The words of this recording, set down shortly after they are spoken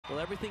Well,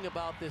 everything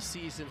about this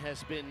season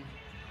has been,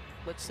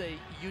 let's say,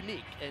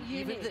 unique, and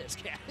even this,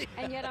 Kathy.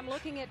 And yet I'm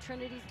looking at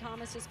Trinity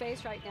Thomas's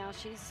face right now.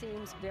 She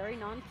seems very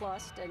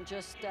nonplussed and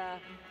just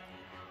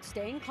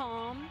staying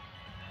calm.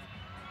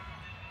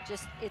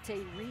 Just, it's a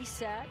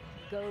reset.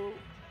 Go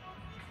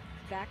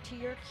back to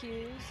your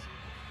cues.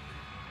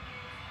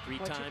 Three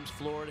times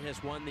Florida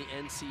has won the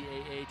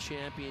NCAA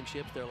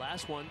championships. Their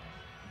last one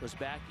was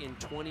back in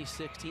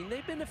 2016.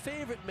 They've been a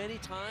favorite many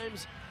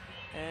times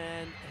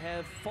and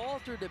have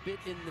faltered a bit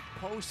in the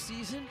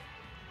postseason.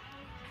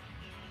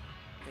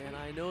 And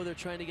I know they're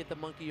trying to get the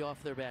monkey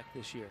off their back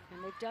this year.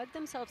 And they've dug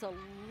themselves a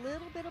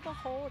little bit of a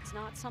hole. It's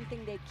not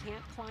something they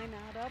can't climb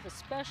out of,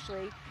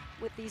 especially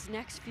with these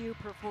next few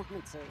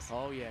performances.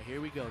 Oh yeah,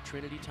 here we go.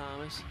 Trinity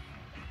Thomas.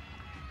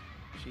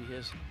 She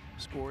has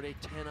scored a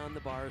 10 on the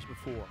bars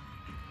before.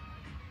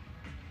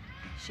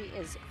 She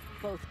is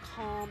both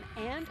calm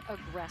and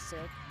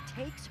aggressive,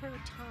 takes her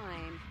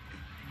time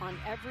on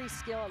every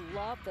skill. I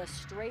love the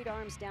straight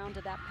arms down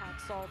to that pack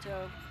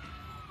salto.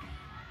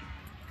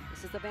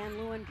 This is the Van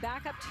Leeuwen,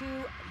 back up to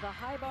the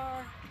high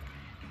bar,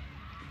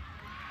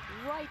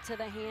 right to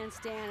the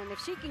handstand. And if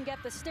she can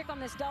get the stick on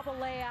this double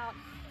layout,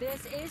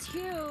 this is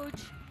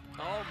huge.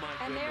 Oh my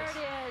goodness. And there it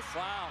is.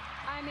 Wow.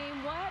 I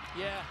mean, what?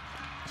 Yeah.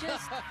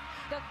 Just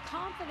the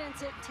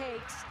confidence it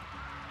takes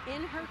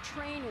in her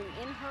training,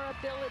 in her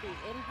ability,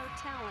 in her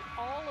talent,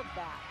 all of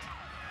that.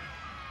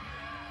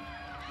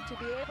 To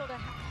be able to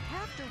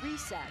have to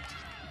reset.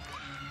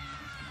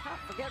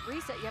 Forget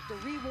reset, you have to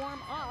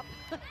re-warm up.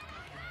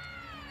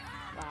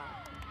 Wow.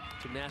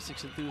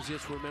 Gymnastics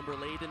enthusiasts remember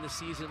late in the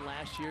season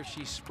last year,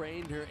 she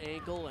sprained her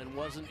ankle and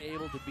wasn't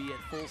able to be at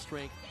full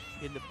strength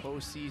in the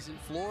postseason.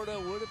 Florida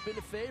would have been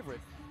a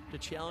favorite to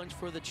challenge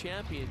for the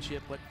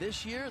championship, but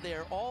this year they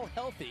are all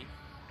healthy.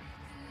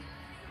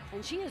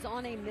 And she is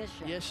on a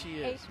mission. Yes, she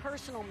is. A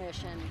personal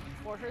mission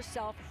for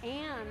herself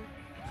and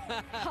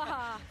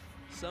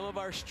some of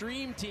our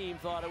stream team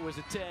thought it was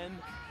a 10.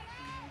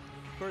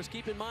 Of course,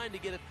 keep in mind, to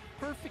get a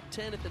perfect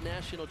 10 at the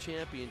national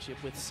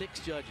championship with 6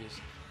 judges,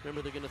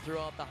 remember they're going to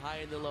throw out the high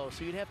and the low,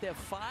 so you'd have to have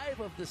 5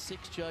 of the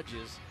 6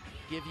 judges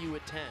give you a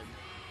 10.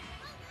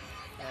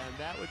 And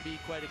that would be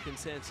quite a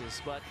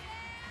consensus, but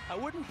I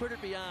wouldn't put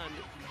it beyond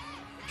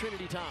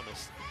Trinity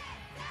Thomas.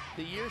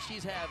 The year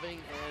she's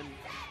having and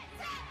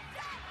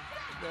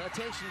the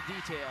attention to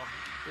detail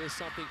is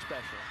something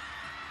special.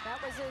 That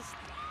was as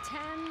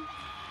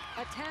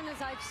a 10 as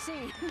I've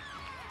seen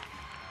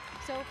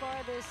so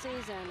far this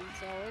season.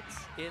 So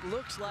it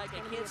looks like, I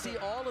can't see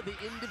all of the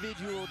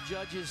individual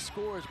judges'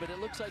 scores, but it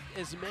looks like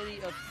as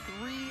many of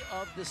 3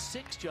 of the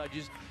 6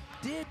 judges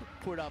did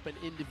put up an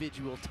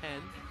individual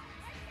 10.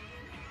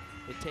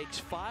 It takes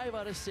 5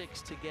 out of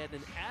 6 to get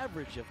an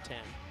average of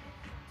 10.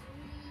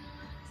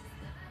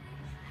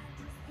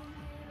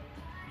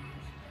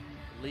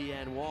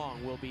 Leanne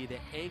Wong will be the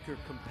anchor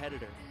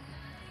competitor.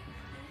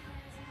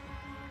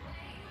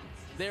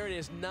 There it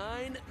is,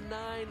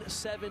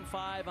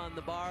 9.975 on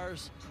the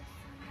bars.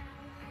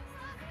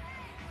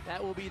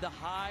 That will be the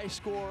high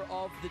score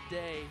of the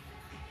day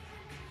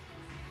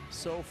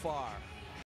so far.